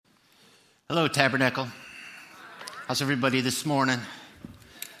Hello, Tabernacle. How's everybody this morning?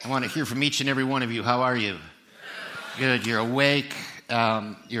 I want to hear from each and every one of you. How are you? Good. You're awake.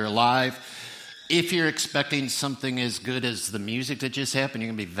 You're alive. If you're expecting something as good as the music that just happened,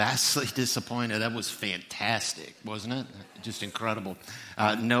 you're going to be vastly disappointed. That was fantastic, wasn't it? Just incredible.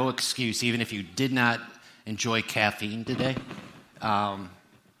 No excuse. Even if you did not enjoy caffeine today,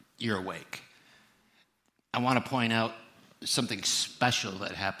 you're awake. I want to point out something special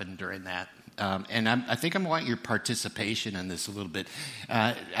that happened during that. And I think I want your participation in this a little bit.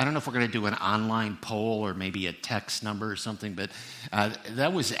 I don't know if we're going to do an online poll or maybe a text number or something, but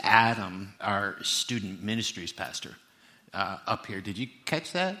that was Adam, our student ministries pastor, up here. Did you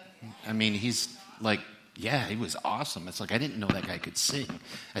catch that? I mean, he's like, yeah, he was awesome. It's like, I didn't know that guy could sing.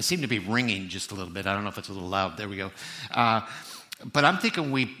 I seem to be ringing just a little bit. I don't know if it's a little loud. There we go. But I'm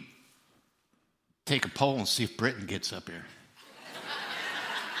thinking we take a poll and see if Britain gets up here.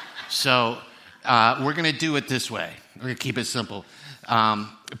 So we're going to do it this way. We're going to keep it simple.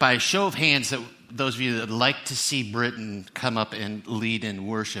 By a show of hands, that those of you that like to see Britain come up and lead in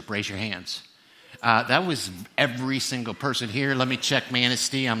worship, raise your hands. That was every single person here. Let me check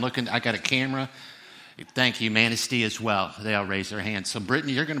Manistee. I'm looking. I got a camera. Thank you, Manistee, as well. They all raise their hands. So Britain,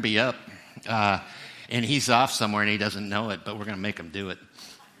 you're going to be up. And he's off somewhere and he doesn't know it, but we're going to make him do it.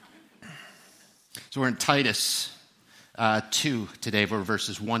 So we're in Titus 2 today, we're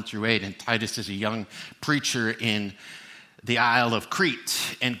verses 1 through 8, and Titus is a young preacher in the Isle of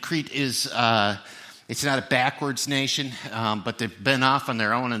Crete, and Crete is, it's not a backwards nation, but they've been off on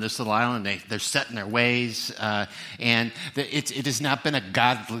their own in this little island. They're set in their ways, and it has not been a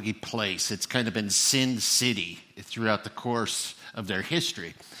godly place. It's kind of been Sin City throughout the course of their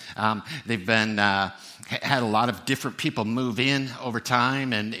history. They've been had a lot of different people move in over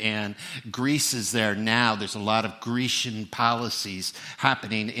time, and Greece is there now. There's a lot of Grecian policies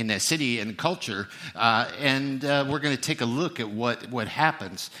happening in that city and culture, and we're going to take a look at what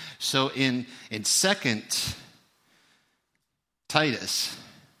happens. So in 2 Titus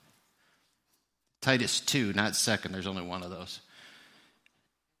 2, not 2nd, there's only one of those,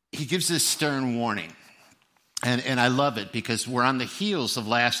 he gives this stern warning. And I love it because we're on the heels of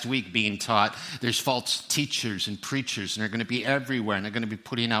last week being taught there's false teachers and preachers, and they're going to be everywhere, and they're going to be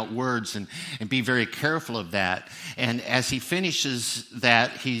putting out words, and be very careful of that. And as he finishes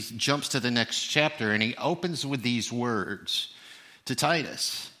that, he jumps to the next chapter, and he opens with these words to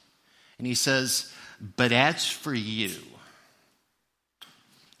Titus. And he says, "But as for you,"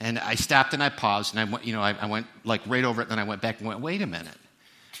 and I stopped and I paused, and I went like right over it, and then I went back and went, wait a minute.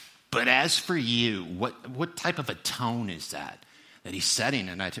 But as for you, what type of a tone is that he's setting?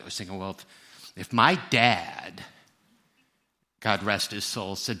 And I was thinking, well, if my dad, God rest his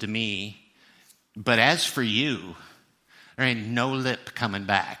soul, said to me, "But as for you," there ain't no lip coming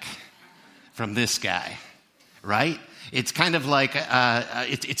back from this guy, right? It's kind of like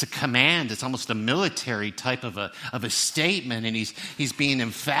it's a command. It's almost a military type of a statement, and he's being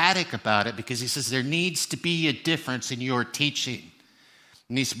emphatic about it because he says there needs to be a difference in your teaching.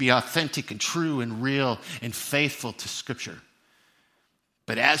 It needs to be authentic and true and real and faithful to Scripture.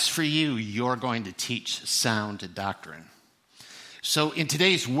 But as for you, you're going to teach sound doctrine. So in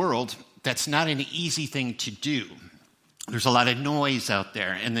today's world, that's not an easy thing to do. There's a lot of noise out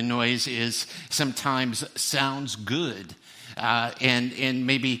there, and the noise is sometimes sounds good, and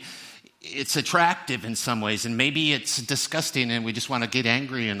maybe it's attractive in some ways, and maybe it's disgusting, and we just want to get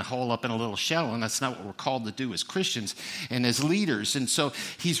angry and hole up in a little shell, and that's not what we're called to do as Christians and as leaders. And so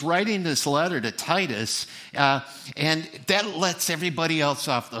he's writing this letter to Titus, and that lets everybody else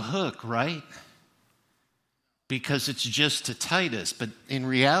off the hook, right? Because it's just to Titus, but in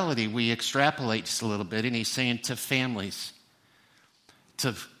reality, we extrapolate just a little bit, and he's saying to families,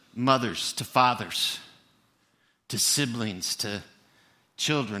 to mothers, to fathers, to siblings, to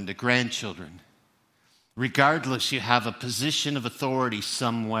children, to grandchildren. Regardless, you have a position of authority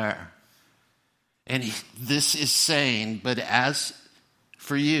somewhere. And this is saying, but as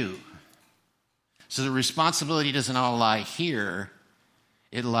for you. So the responsibility doesn't all lie here,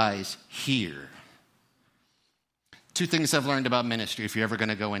 it lies here. Two things I've learned about ministry, if you're ever going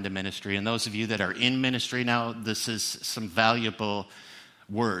to go into ministry. And those of you that are in ministry now, this is some valuable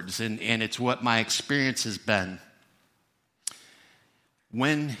words. And it's what my experience has been.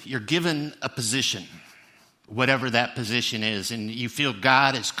 When you're given a position, whatever that position is, and you feel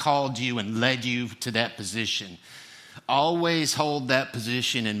God has called you and led you to that position, always hold that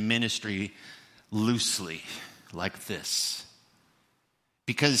position in ministry loosely, like this.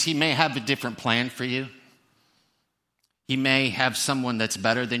 Because he may have a different plan for you. He may have someone that's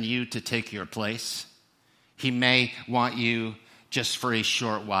better than you to take your place. He may want you just for a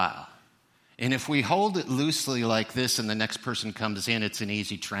short while. And if we hold it loosely like this and the next person comes in, it's an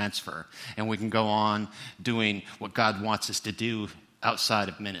easy transfer. And we can go on doing what God wants us to do outside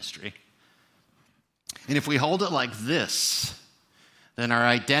of ministry. And if we hold it like this, then our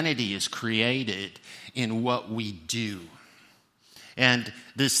identity is created in what we do. And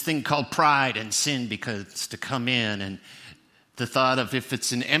this thing called pride and sin begins to come in, and the thought of if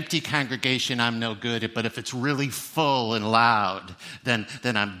it's an empty congregation, I'm no good, but if it's really full and loud, then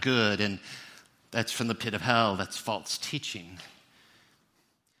I'm good. And that's from the pit of hell. That's false teaching.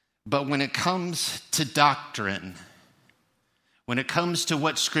 But when it comes to doctrine, when it comes to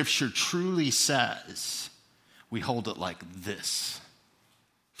what Scripture truly says, we hold it like this,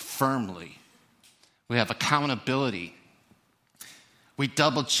 firmly. We have accountability. We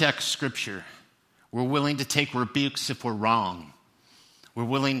double-check Scripture. We're willing to take rebukes if we're wrong. We're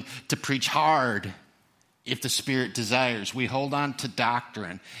willing to preach hard if the Spirit desires. We hold on to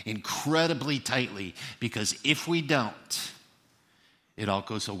doctrine incredibly tightly, because if we don't, it all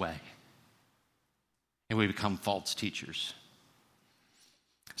goes away. And we become false teachers.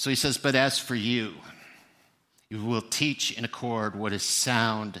 So he says, but as for you, you will teach in accord what is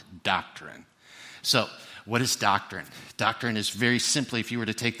sound doctrine. So, what is doctrine? Doctrine is very simply, if you were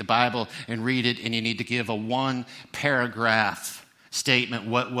to take the Bible and read it, and you need to give a one-paragraph statement,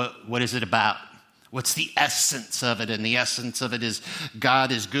 what is it about? What's the essence of it? And the essence of it is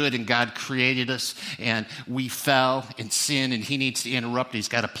God is good, and God created us, and we fell in sin, and he needs to interrupt. He's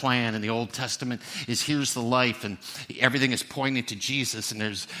got a plan, and the Old Testament is here's the life, and everything is pointing to Jesus, and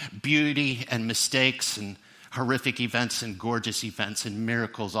there's beauty and mistakes and horrific events and gorgeous events and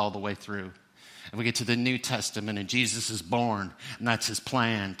miracles all the way through. And we get to the New Testament, and Jesus is born, and that's his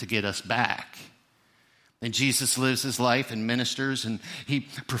plan to get us back. And Jesus lives his life and ministers, and he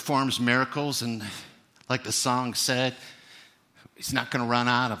performs miracles, and like the song said, he's not going to run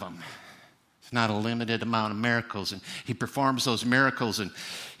out of them. It's not a limited amount of miracles, and he performs those miracles, and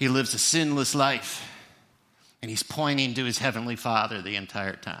he lives a sinless life, and he's pointing to his heavenly Father the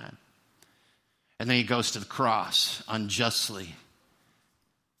entire time. And then he goes to the cross unjustly.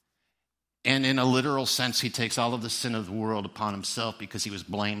 And in a literal sense, he takes all of the sin of the world upon himself because he was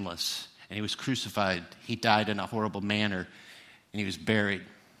blameless. And he was crucified. He died in a horrible manner. And he was buried.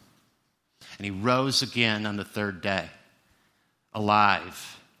 And he rose again on the third day,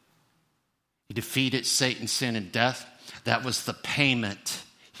 alive. He defeated Satan, sin, and death. That was the payment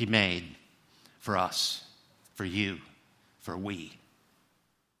he made for us, for you, for we.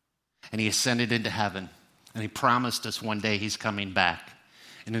 And he ascended into heaven. And he promised us one day he's coming back.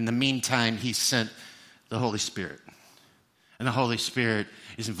 And in the meantime, he sent the Holy Spirit. And the Holy Spirit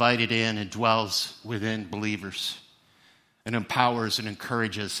is invited in and dwells within believers and empowers and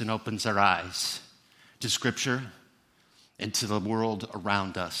encourages and opens our eyes to Scripture and to the world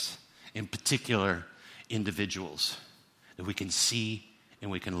around us, in particular, individuals that we can see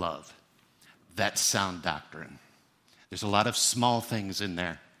and we can love. That's sound doctrine. There's a lot of small things in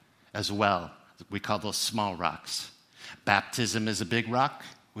there as well. We call those small rocks. Baptism is a big rock,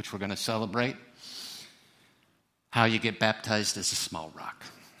 which we're going to celebrate. How you get baptized is a small rock.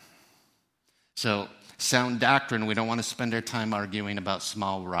 So, sound doctrine, we don't want to spend our time arguing about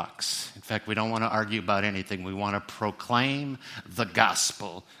small rocks. In fact, we don't want to argue about anything. We want to proclaim the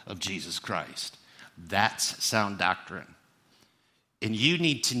gospel of Jesus Christ. That's sound doctrine. And you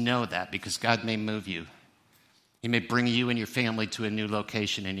need to know that because God may move you. He may bring you and your family to a new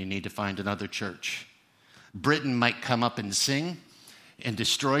location and you need to find another church. Britain might come up and sing and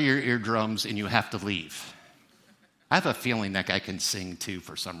destroy your eardrums and you have to leave. I have a feeling that guy can sing too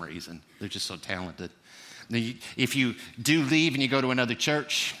for some reason. They're just so talented. If you do leave and you go to another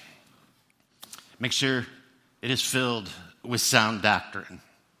church, make sure it is filled with sound doctrine.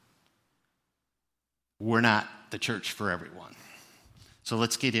 We're not the church for everyone. So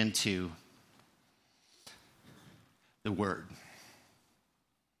let's get into the word.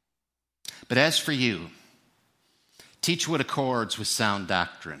 But as for you, teach what accords with sound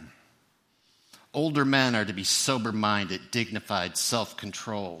doctrine. Older men are to be sober-minded, dignified,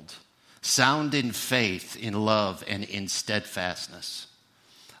 self-controlled, sound in faith, in love, and in steadfastness.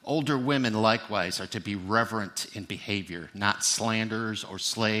 Older women likewise are to be reverent in behavior, not slanderers or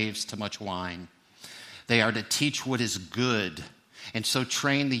slaves to much wine. They are to teach what is good, and so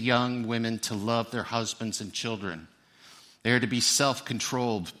train the young women to love their husbands and children. They are to be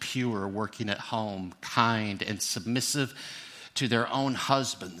self-controlled, pure, working at home, kind, and submissive to their own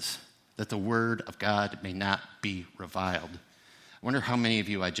husbands, that the word of God may not be reviled. I wonder how many of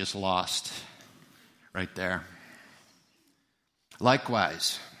you I just lost right there.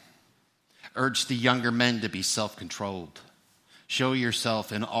 Likewise, urge the younger men to be self-controlled. Show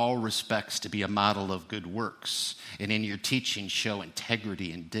yourself in all respects to be a model of good works, and in your teaching show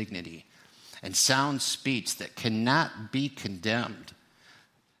integrity and dignity, and sound speech that cannot be condemned,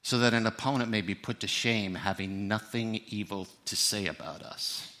 so that an opponent may be put to shame, having nothing evil to say about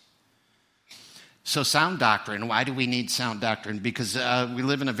us. So sound doctrine, why do we need sound doctrine? Because we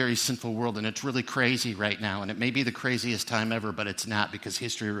live in a very sinful world, and it's really crazy right now, and it may be the craziest time ever, but it's not, because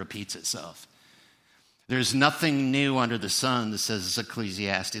history repeats itself. There's nothing new under the sun, that says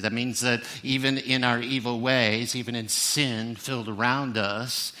Ecclesiastes. That means that even in our evil ways, even in sin filled around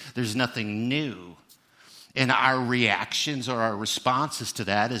us, there's nothing new. In our reactions or our responses to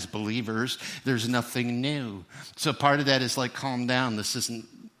that as believers, there's nothing new. So part of that is like, calm down, this isn't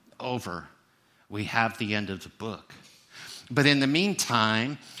over. We have the end of the book. But in the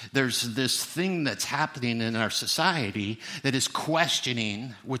meantime, there's this thing that's happening in our society that is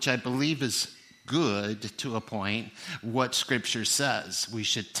questioning, which I believe is good to a point, what Scripture says. We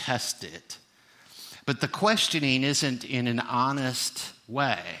should test it. But the questioning isn't in an honest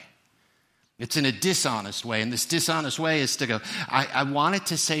way. It's in a dishonest way. And this dishonest way is to go, I want it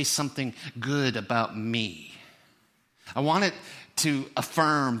to say something good about me. I want it to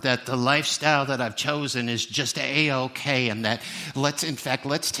affirm that the lifestyle that I've chosen is just A-okay, and that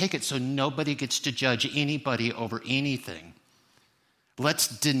let's take it so nobody gets to judge anybody over anything.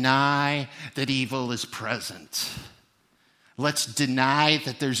 Let's deny that evil is present. Let's deny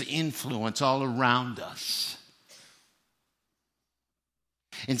that there's influence all around us.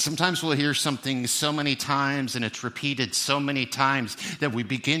 And sometimes we'll hear something so many times, and it's repeated so many times, that we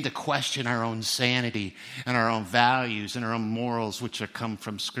begin to question our own sanity and our own values and our own morals, which come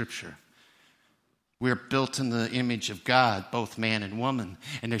from Scripture. We're built in the image of God, both man and woman,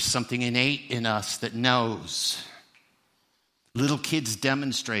 and there's something innate in us that knows. Little kids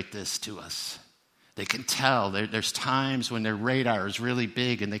demonstrate this to us. They can tell. There's times when their radar is really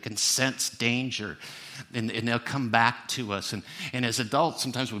big and they can sense danger, and they'll come back to us. And as adults,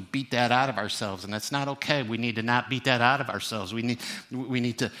 sometimes we beat that out of ourselves, and that's not okay. We need to not beat that out of ourselves. We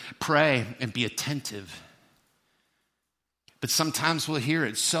need to pray and be attentive. But sometimes we'll hear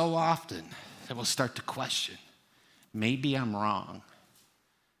it so often that we'll start to question, maybe I'm wrong.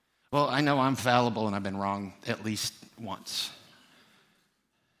 Well, I know I'm fallible, and I've been wrong at least once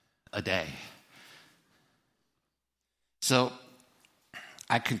a day. So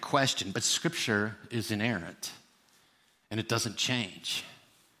I can question, but Scripture is inerrant, and it doesn't change,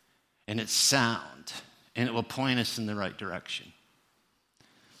 and it's sound, and it will point us in the right direction.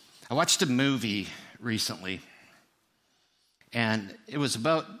 I watched a movie recently, and it was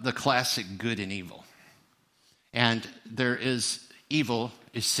about the classic good and evil. And evil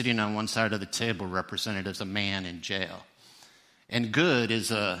is sitting on one side of the table, represented as a man in jail. And good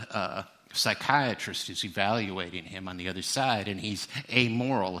is a psychiatrist who's evaluating him on the other side, and he's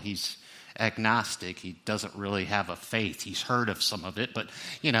amoral, he's agnostic, he doesn't really have a faith. He's heard of some of it, but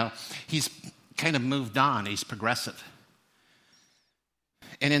he's kind of moved on, he's progressive.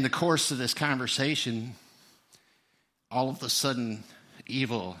 And in the course of this conversation, all of a sudden,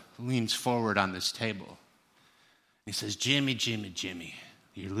 evil leans forward on this table. He says, Jimmy,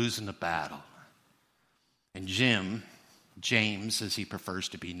 you're losing the battle. And James, as he prefers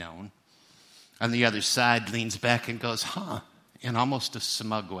to be known, on the other side leans back and goes, in almost a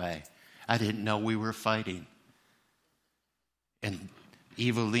smug way. I didn't know we were fighting. And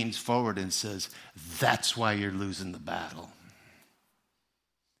evil leans forward and says, that's why you're losing the battle.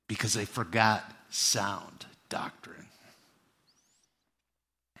 Because they forgot sound doctrine.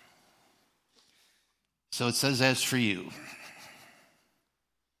 So it says, as for you.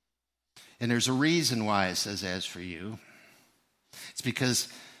 And there's a reason why it says, as for you. It's because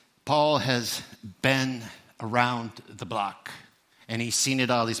Paul has been around the block, and he's seen it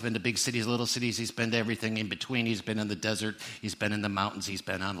all. He's been to big cities, little cities. He's been to everything in between. He's been in the desert. He's been in the mountains. He's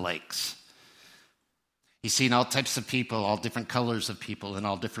been on lakes. He's seen all types of people, all different colors of people, and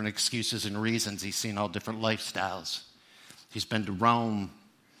all different excuses and reasons. He's seen all different lifestyles. He's been to Rome.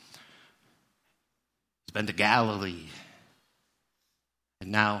 He's been to Galilee.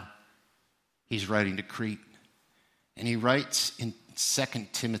 And now he's writing to Crete. And he writes in 2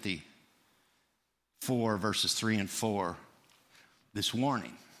 Timothy 4, verses 3 and 4, this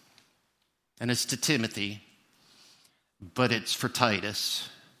warning. And it's to Timothy, but it's for Titus,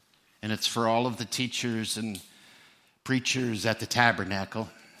 and it's for all of the teachers and preachers at the tabernacle,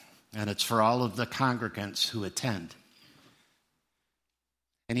 and it's for all of the congregants who attend.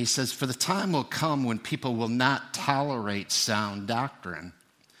 And he says, for the time will come when people will not tolerate sound doctrine,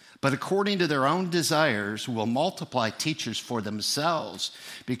 but according to their own desires will multiply teachers for themselves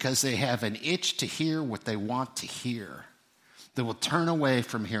because they have an itch to hear what they want to hear. that will turn away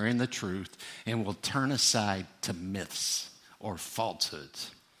from hearing the truth and will turn aside to myths or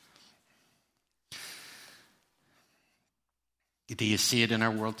falsehoods. Do you see it in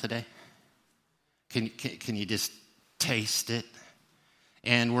our world today? Can you just taste it?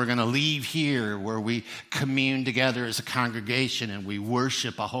 And we're going to leave here where we commune together as a congregation and we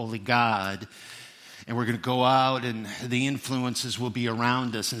worship a holy God. And we're going to go out and the influences will be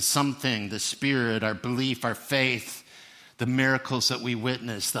around us. And something, the Spirit, our belief, our faith, the miracles that we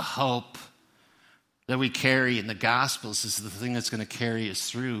witness, the hope that we carry in the Gospels is the thing that's going to carry us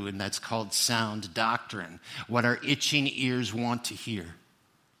through. And that's called sound doctrine, what our itching ears want to hear.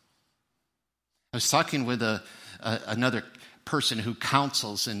 I was talking with another person who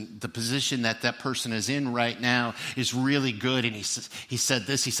counsels, and the position that person is in right now is really good. And he said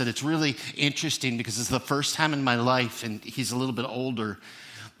this, he said, it's really interesting because it's the first time in my life, and he's a little bit older,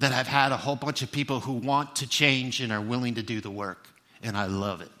 that I've had a whole bunch of people who want to change and are willing to do the work. And I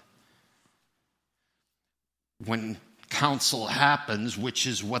love it. When counsel happens, which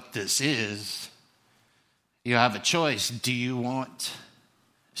is what this is, you have a choice. Do you want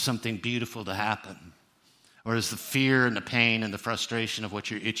something beautiful to happen? Or is the fear and the pain and the frustration of what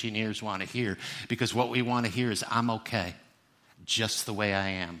your itching ears want to hear? Because what we want to hear is, I'm okay, just the way I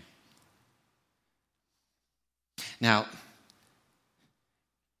am. Now,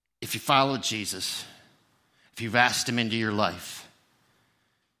 if you follow Jesus, if you've asked him into your life,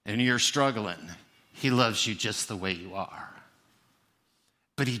 and you're struggling, he loves you just the way you are.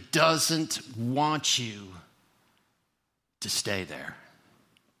 But he doesn't want you to stay there.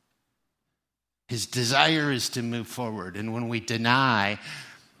 His desire is to move forward. And when we deny,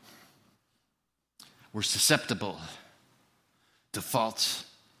 we're susceptible to false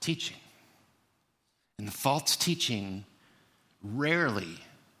teaching. And the false teaching rarely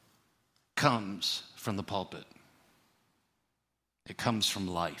comes from the pulpit. It comes from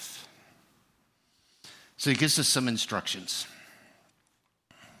life. So he gives us some instructions.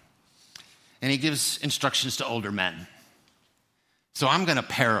 And he gives instructions to older men. So I'm going to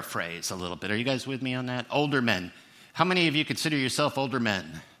paraphrase a little bit. Are you guys with me on that? Older men. How many of you consider yourself older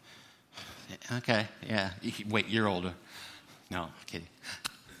men? Okay, yeah. Wait, you're older. No, I'm kidding.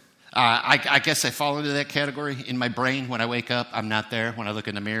 I guess I fall into that category. In my brain, when I wake up, I'm not there. When I look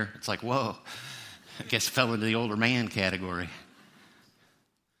in the mirror, it's like, whoa. I guess I fell into the older man category.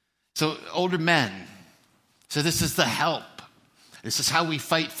 So older men. So this is the help. This is how we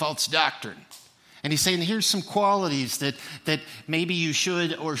fight false doctrine. And he's saying, here's some qualities that maybe you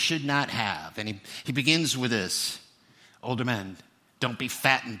should or should not have. And he begins with this. Older men, don't be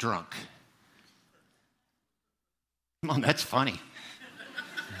fat and drunk. Come on, that's funny.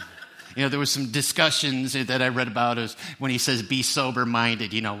 You know, there was some discussions that I read about is when he says be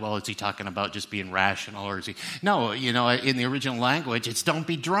sober-minded, well, is he talking about just being rational or is he? No, in the original language, it's don't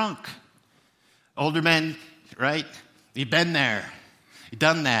be drunk. Older men, right? You've been there. You've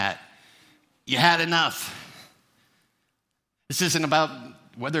done that. You had enough. This isn't about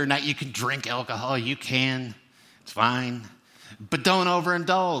whether or not you can drink alcohol. You can. It's fine. But don't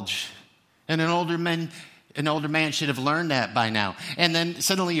overindulge. And an older man should have learned that by now. And then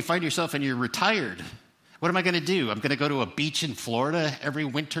suddenly you find yourself and you're retired. What am I going to do? I'm going to go to a beach in Florida every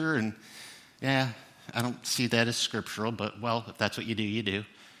winter? And yeah, I don't see that as scriptural. But, well, if that's what you do, you do.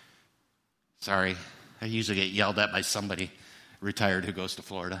 Sorry. I usually get yelled at by somebody retired who goes to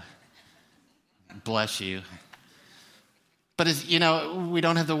Florida. Bless you. But we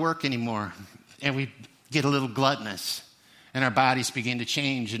don't have to work anymore. And we get a little gluttonous. And our bodies begin to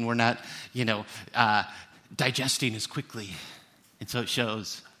change. And we're not, digesting as quickly. And so it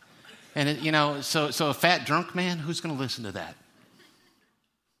shows. And, so a fat drunk man, who's going to listen to that?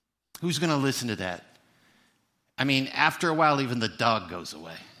 Who's going to listen to that? I mean, after a while, even the dog goes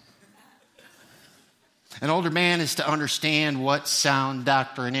away. An older man is to understand what sound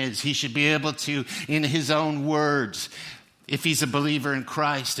doctrine is. He should be able to, in his own words, if he's a believer in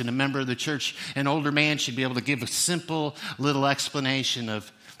Christ and a member of the church, an older man should be able to give a simple little explanation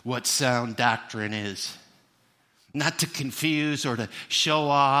of what sound doctrine is. Not to confuse or to show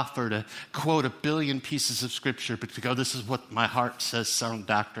off or to quote a billion pieces of scripture, but to go, this is what my heart says sound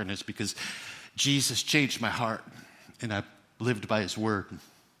doctrine is because Jesus changed my heart and I lived by his word.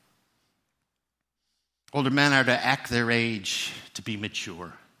 Older men are to act their age to be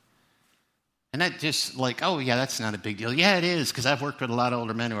mature. And that just like, oh yeah, that's not a big deal. Yeah, it is, because I've worked with a lot of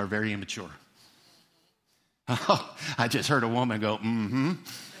older men who are very immature. Oh, I just heard a woman go, mm-hmm.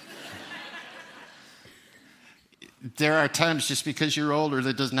 There are times just because you're older,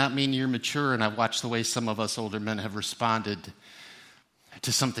 that does not mean you're mature. And I've watched the way some of us older men have responded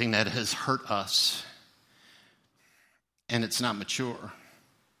to something that has hurt us. and it's not mature.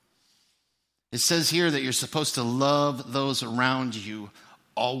 It says here that you're supposed to love those around you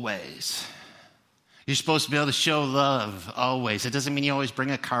always. You're supposed to be able to show love always. It doesn't mean you always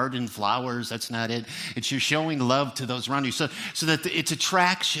bring a card and flowers. That's not it. It's you're showing love to those around you so that it's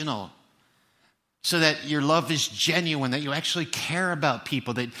attractional, so that your love is genuine, that you actually care about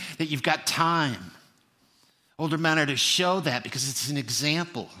people, that you've got time. Older men are to show that because it's an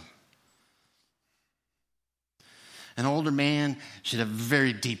example. An older man should have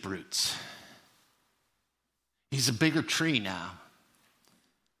very deep roots. He's a bigger tree now.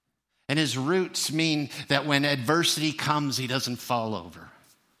 And his roots mean that when adversity comes, he doesn't fall over.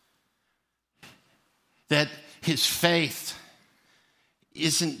 That his faith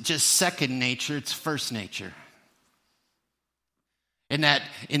isn't just second nature, it's first nature. And that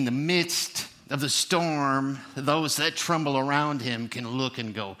in the midst of the storm, those that tremble around him can look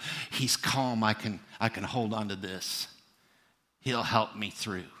and go, he's calm, I can hold on to this. He'll help me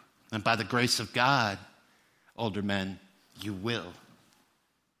through. And by the grace of God, older men, you will.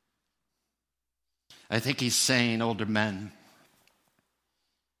 I think he's saying, older men,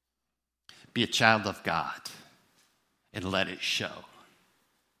 be a child of God and let it show.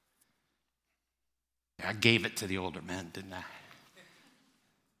 I gave it to the older men, didn't I?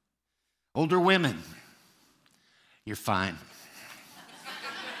 Older women, you're fine.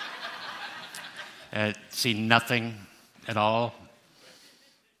 See nothing at all.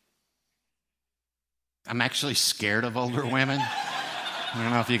 I'm actually scared of older women. I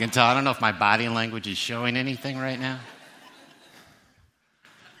don't know if you can tell. I don't know if my body language is showing anything right now.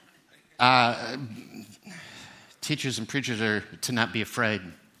 Teachers and preachers are to not be afraid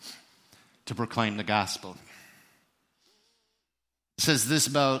to proclaim the gospel. It says this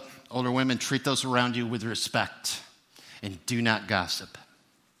about older women: treat those around you with respect and do not gossip.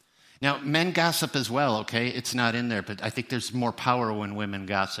 Now, men gossip as well, okay? It's not in there, but I think there's more power when women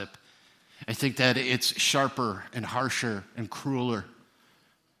gossip. I think that it's sharper and harsher and crueler.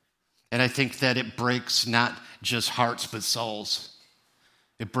 And I think that it breaks not just hearts, but souls.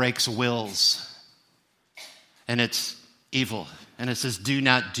 It breaks wills. And it's evil. And it says, do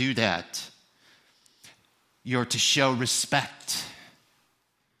not do that. You're to show respect.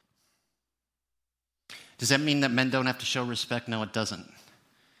 Does that mean that men don't have to show respect? No, it doesn't.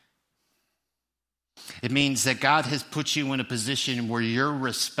 It means that God has put you in a position where your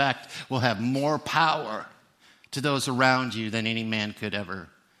respect will have more power to those around you than any man could ever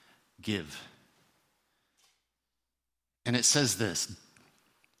give. And it says this: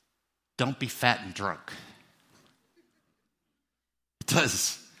 don't be fat and drunk. It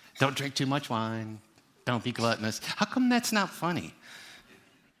does. Don't drink too much wine. Don't be gluttonous. How come that's not funny?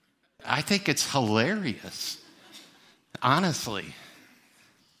 I think it's hilarious. Honestly.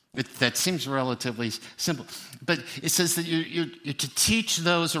 That seems relatively simple. But it says that you're to teach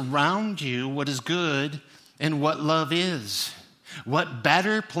those around you what is good and what love is. What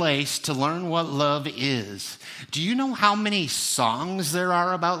better place to learn what love is? Do you know how many songs there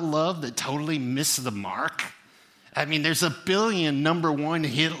are about love that totally miss the mark? I mean, there's a billion number one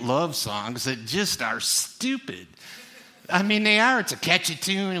hit love songs that just are stupid. I mean, they are. It's a catchy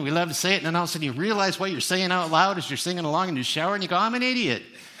tune, and we love to say it, and then all of a sudden you realize what you're saying out loud as you're singing along in your shower, and you go, I'm an idiot.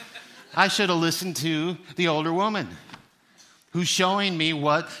 I should have listened to the older woman who's showing me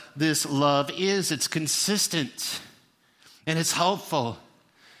what this love is. It's consistent, and it's helpful,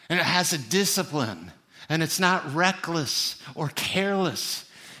 and it has a discipline, and it's not reckless or careless.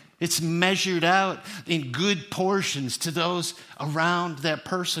 It's measured out in good portions to those around that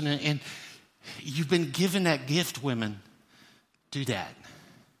person, and you've been given that gift, women. Do that.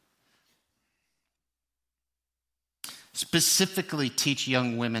 Specifically, teach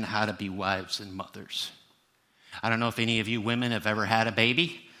young women how to be wives and mothers. I don't know if any of you women have ever had a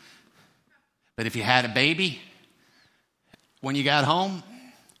baby, but if you had a baby, when you got home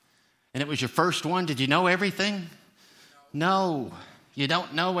and it was your first one, did you know everything? No, you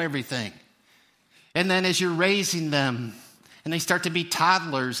don't know everything. And then as you're raising them, and they start to be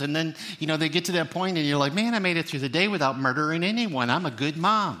toddlers, and then, they get to that point, and you're like, man, I made it through the day without murdering anyone. I'm a good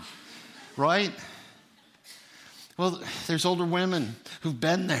mom, right? Well, there's older women who've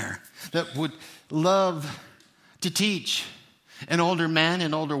been there that would love to teach. And older men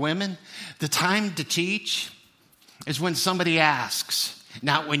and older women, the time to teach is when somebody asks,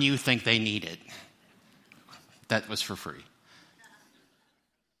 not when you think they need it. That was for free.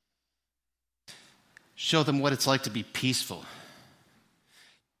 Show them what it's like to be peaceful.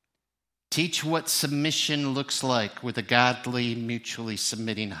 Teach what submission looks like with a godly, mutually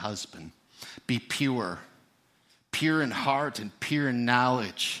submitting husband. Be pure in heart and pure in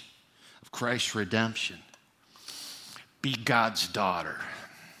knowledge of Christ's redemption. be God's daughter.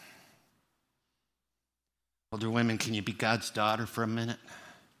 Older women, can you be God's daughter for a minute?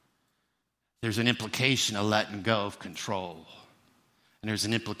 There's an implication of letting go of control. And there's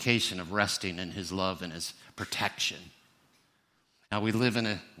an implication of resting in his love and his protection. Now, we live in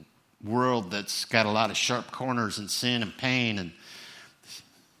a world that's got a lot of sharp corners and sin and pain. And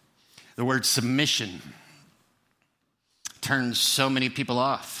the word submission turns so many people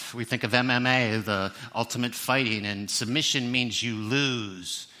off. We think of MMA, the ultimate fighting, and submission means you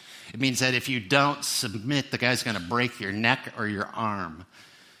lose. It means that if you don't submit, the guy's going to break your neck or your arm.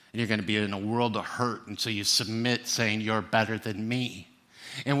 And you're going to be in a world of hurt. And so you submit saying, you're better than me.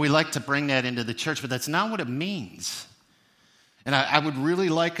 And we like to bring that into the church, but that's not what it means. And I would really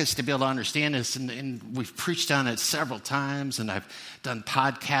like us to be able to understand this. And we've preached on it several times, and I've done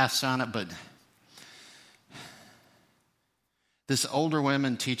podcasts on it. But this older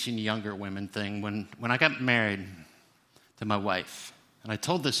women teaching younger women thing, when I got married to my wife, and I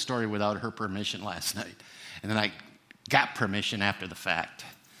told this story without her permission last night, and then I got permission after the fact.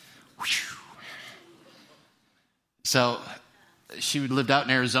 Whew. So she lived out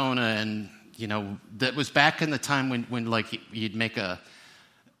in Arizona, and that was back in the time when like you'd make a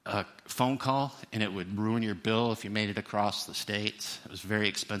phone call and it would ruin your bill if you made it across the states. It was very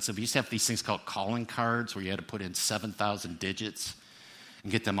expensive. We used to have these things called calling cards where you had to put in 7,000 digits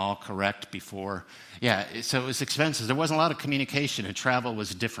and get them all correct before. Yeah, so it was expensive. There wasn't a lot of communication, and travel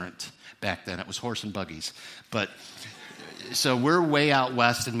was different back then. It was horse and buggies. But so we're way out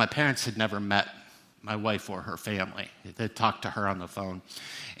west, and my parents had never met my wife or her family. They talked to her on the phone.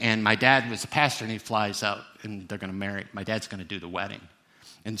 And my dad was a pastor, and he flies out, and they're going to marry. My dad's going to do the wedding.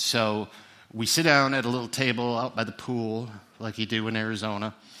 And so we sit down at a little table out by the pool, like you do in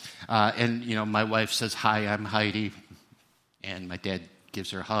Arizona. And my wife says, "Hi, I'm Heidi." And my dad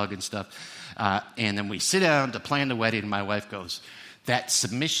gives her a hug and stuff. And then we sit down to plan the wedding, and my wife goes, "That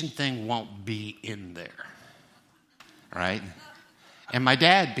submission thing won't be in there." Right? And my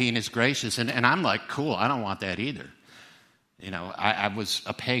dad being as gracious, and I'm like, cool, I don't want that either. I was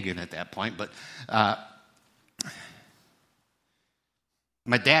a pagan at that point, but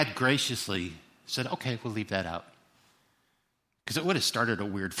my dad graciously said, okay, we'll leave that out. Because it would have started a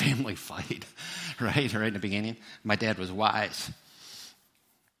weird family fight, right in the beginning. My dad was wise.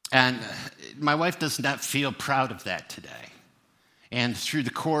 And my wife does not feel proud of that today. And through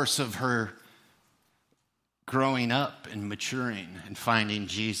the course of her growing up and maturing and finding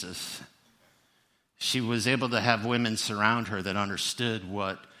Jesus, she was able to have women surround her that understood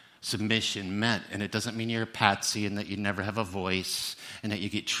what submission meant. And it doesn't mean you're a patsy and that you never have a voice and that you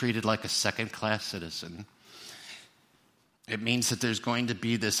get treated like a second-class citizen. It means that there's going to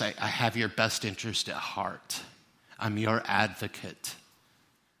be this, I have your best interest at heart. I'm your advocate.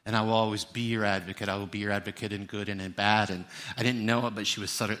 And I will always be your advocate. I will be your advocate in good and in bad. And I didn't know it, but she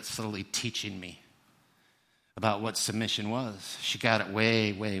was subtly teaching me about what submission was. She got it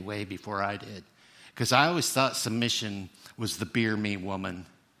way, way, way before I did. Because I always thought submission was the beer me woman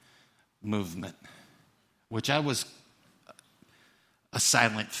movement, which I was a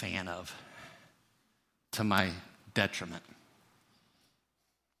silent fan of, to my detriment.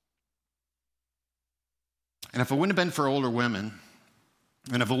 And if it wouldn't have been for older women,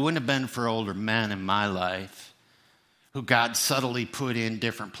 and if it wouldn't have been for older men in my life, who God subtly put in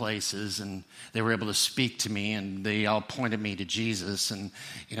different places, and they were able to speak to me, and they all pointed me to Jesus, and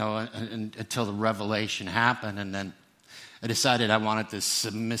until the revelation happened, and then I decided I wanted this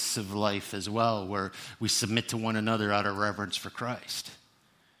submissive life as well, where we submit to one another out of reverence for Christ.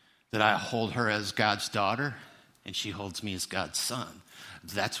 That I hold her as God's daughter, and she holds me as God's son.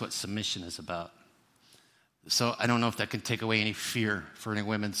 That's what submission is about. So I don't know if that can take away any fear for any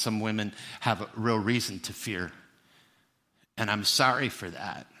women. Some women have a real reason to fear. And I'm sorry for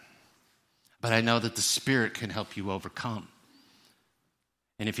that. But I know that the Spirit can help you overcome.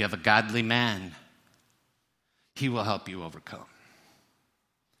 And if you have a godly man, he will help you overcome. And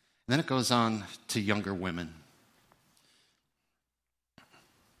then it goes on to younger women.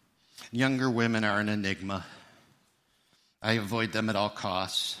 Younger women are an enigma. I avoid them at all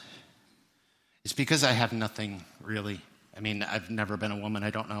costs. It's because I have nothing, really. I mean, I've never been a woman.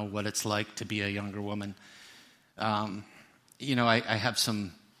 I don't know what it's like to be a younger woman. I have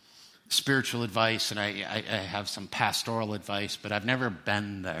some spiritual advice and I have some pastoral advice, but I've never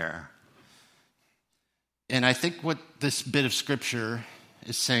been there. And I think what this bit of scripture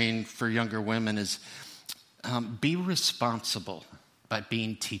is saying for younger women is be responsible by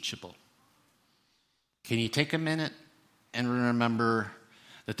being teachable. Can you take a minute and remember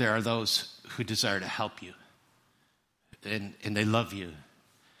that there are those who desire to help you and they love you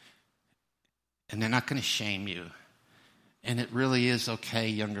and they're not going to shame you. And it really is okay,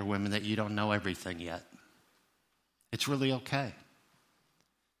 younger women, that you don't know everything yet. It's really okay.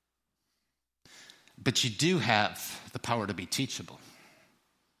 But you do have the power to be teachable.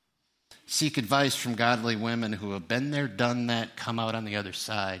 Seek advice from godly women who have been there, done that, come out on the other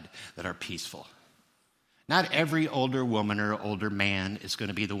side, that are peaceful. Not every older woman or older man is going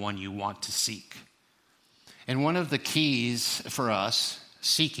to be the one you want to seek. And one of the keys for us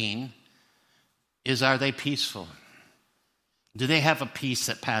seeking is, are they peaceful? Do they have a peace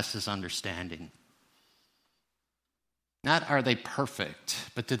that passes understanding? Not are they perfect,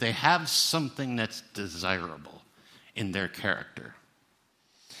 but do they have something that's desirable in their character?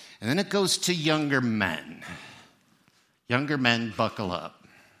 And then it goes to younger men. Younger men, buckle up.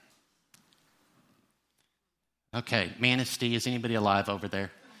 Okay, Manistee, is anybody alive over there?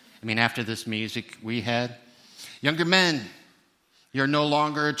 I mean, after this music we had. Younger men, you're no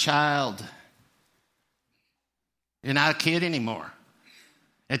longer a child. You're not a kid anymore.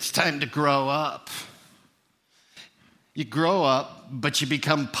 It's time to grow up. You grow up, but you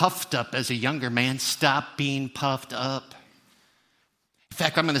become puffed up as a younger man. Stop being puffed up. In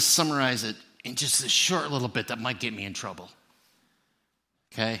fact, I'm going to summarize it in just a short little bit that might get me in trouble.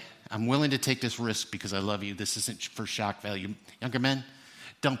 Okay? I'm willing to take this risk because I love you. This isn't for shock value. Younger men,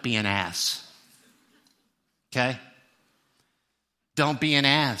 don't be an ass. Okay? Don't be an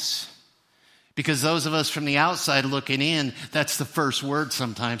ass. Because those of us from the outside looking in, that's the first word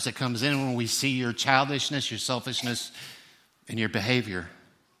sometimes that comes in when we see your childishness, your selfishness, and your behavior.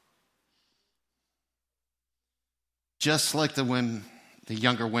 Just like the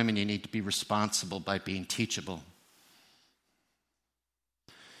younger women, you need to be responsible by being teachable.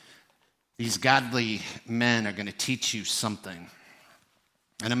 These godly men are going to teach you something.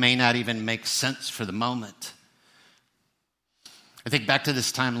 And it may not even make sense for the moment. I think back to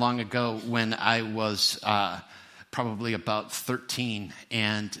this time long ago when I was probably about 13,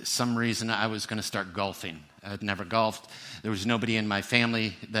 and some reason I was going to start golfing. I had never golfed. There was nobody in my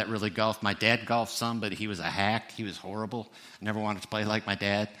family that really golfed. My dad golfed some, but he was a hack. He was horrible. I never wanted to play like my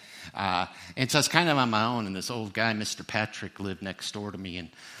dad. And so I was kind of on my own, and this old guy, Mr. Patrick, lived next door to me, and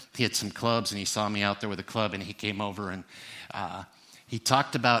he had some clubs, and he saw me out there with a club, and he came over, and he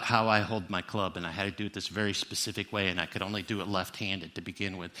talked about how I hold my club, and I had to do it this very specific way, and I could only do it left-handed to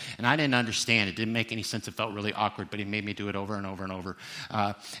begin with. And I didn't understand. It didn't make any sense. It felt really awkward, but he made me do it over and over and over.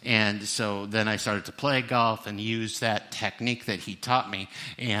 And so then I started to play golf and use that technique that he taught me,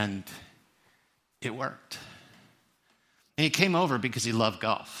 and it worked. And he came over because he loved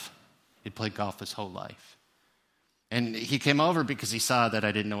golf. He'd played golf his whole life. And he came over because he saw that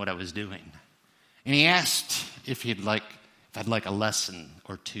I didn't know what I was doing. And he asked if I'd like a lesson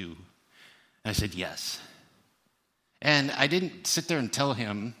or two. And I said, yes. And I didn't sit there and tell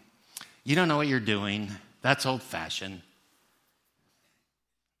him, you don't know what you're doing. That's old-fashioned.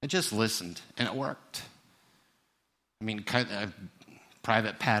 I just listened, and it worked. I mean, kind of a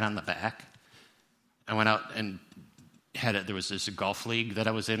private pat on the back. I went out and there was this golf league that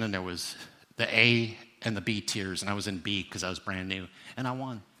I was in, and there was the A and the B tiers, and I was in B because I was brand new, and I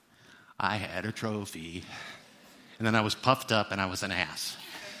won. I had a trophy. And then I was puffed up, and I was an ass.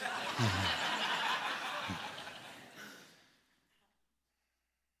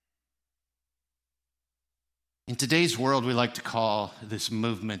 In today's world, we like to call this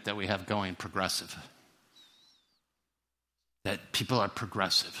movement that we have going progressive. That people are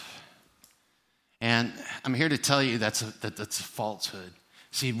progressive. And I'm here to tell you that's a falsehood.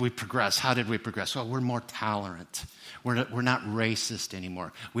 See, we progress. How did we progress? Well, we're more tolerant. We're not racist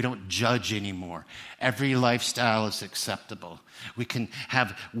anymore. We don't judge anymore. Every lifestyle is acceptable. We can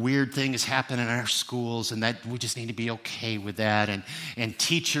have weird things happen in our schools, and that we just need to be okay with that. And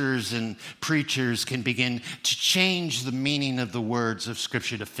teachers and preachers can begin to change the meaning of the words of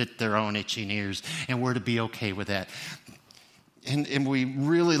Scripture to fit their own itching ears, and we're to be okay with that. And we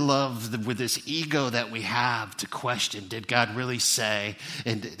really love, with this ego that we have, to question, did God really say?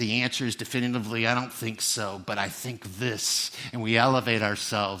 And the answer is definitively, I don't think so, but I think this. And we elevate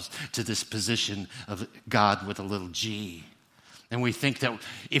ourselves to this position of God with a little g. And we think that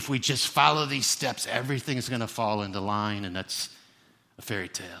if we just follow these steps, everything's going to fall into line, and that's a fairy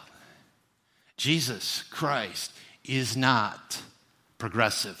tale. Jesus Christ is not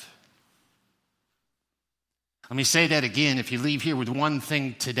progressive. Let me say that again. If you leave here with one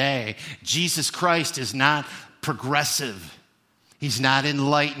thing today, Jesus Christ is not progressive. He's not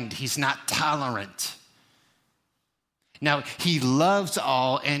enlightened. He's not tolerant. Now, he loves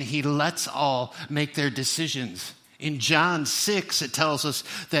all, and he lets all make their decisions. In John 6, it tells us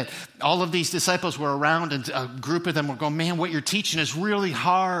that all of these disciples were around, and a group of them were going, man, what you're teaching is really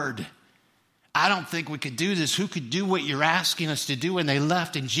hard. I don't think we could do this. Who could do what you're asking us to do? And they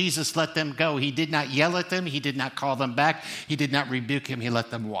left, and Jesus let them go. He did not yell at them. He did not call them back. He did not rebuke him. He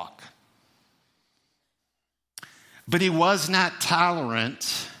let them walk. But he was not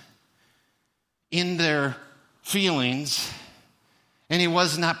tolerant in their feelings, and he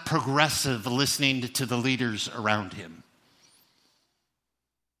was not progressive listening to the leaders around him.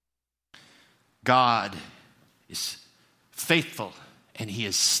 God is faithful, and he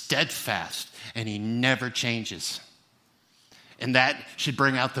is steadfast, and he never changes. And that should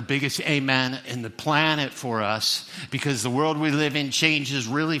bring out the biggest amen in the planet for us, because the world we live in changes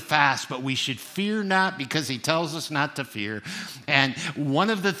really fast, but we should fear not, because he tells us not to fear. And one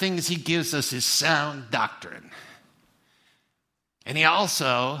of the things he gives us is sound doctrine. And he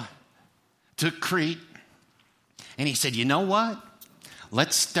also took Crete, and he said, you know what?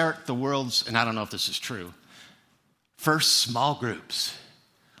 Let's start the world's, and I don't know if this is true, first small groups.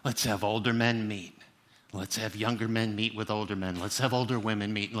 Let's have older men meet. Let's have younger men meet with older men. Let's have older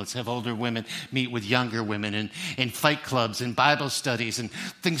women meet. And let's have older women meet with younger women, and fight clubs and Bible studies. And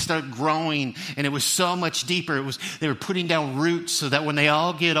things started growing, and it was so much deeper. They were putting down roots so that when they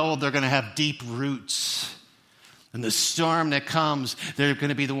all get old, they're going to have deep roots. And the storm that comes, they're going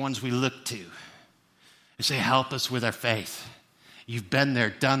to be the ones we look to. They say, help us with our faith. You've been there,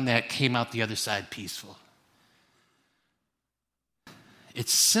 done that, came out the other side peaceful.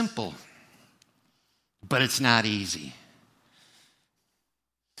 It's simple, but it's not easy.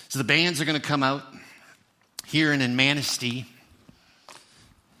 So the bands are going to come out here and in Manistee.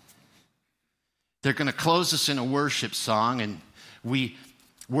 They're going to close us in a worship song, and we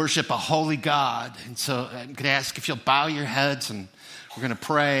worship a holy God. And so I'm going to ask if you'll bow your heads, and we're going to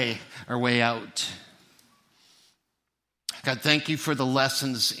pray our way out. God, thank you for the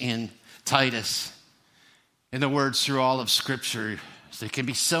lessons in Titus and the words through all of Scripture. They can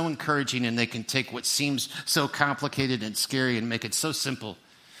be so encouraging, and they can take what seems so complicated and scary and make it so simple.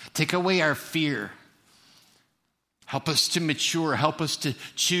 Take away our fear. Help us to mature. Help us to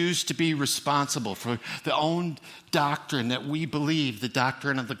choose to be responsible for the own doctrine that we believe, the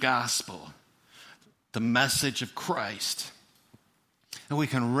doctrine of the gospel, the message of Christ. And we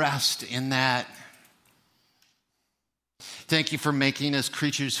can rest in that. Thank you for making us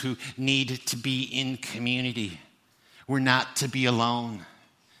creatures who need to be in community. We're not to be alone.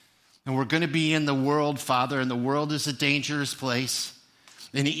 And we're going to be in the world, Father, and the world is a dangerous place.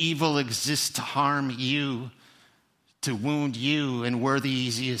 And evil exists to harm you, to wound you, and we're the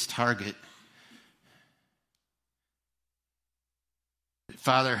easiest target.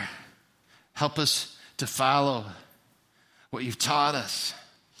 Father, help us to follow what you've taught us,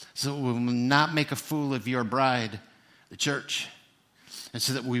 so we will not make a fool of your bride, the church, and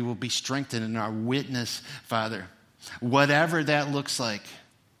so that we will be strengthened in our witness, Father. Whatever that looks like,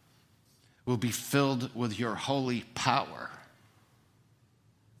 we'll be filled with your holy power.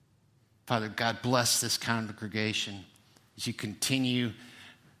 Father, God, bless this congregation as you continue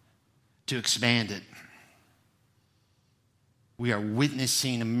to expand it. We are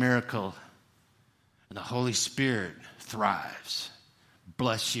witnessing a miracle, and the Holy Spirit thrives.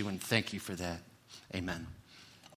 Bless you and thank you for that. Amen.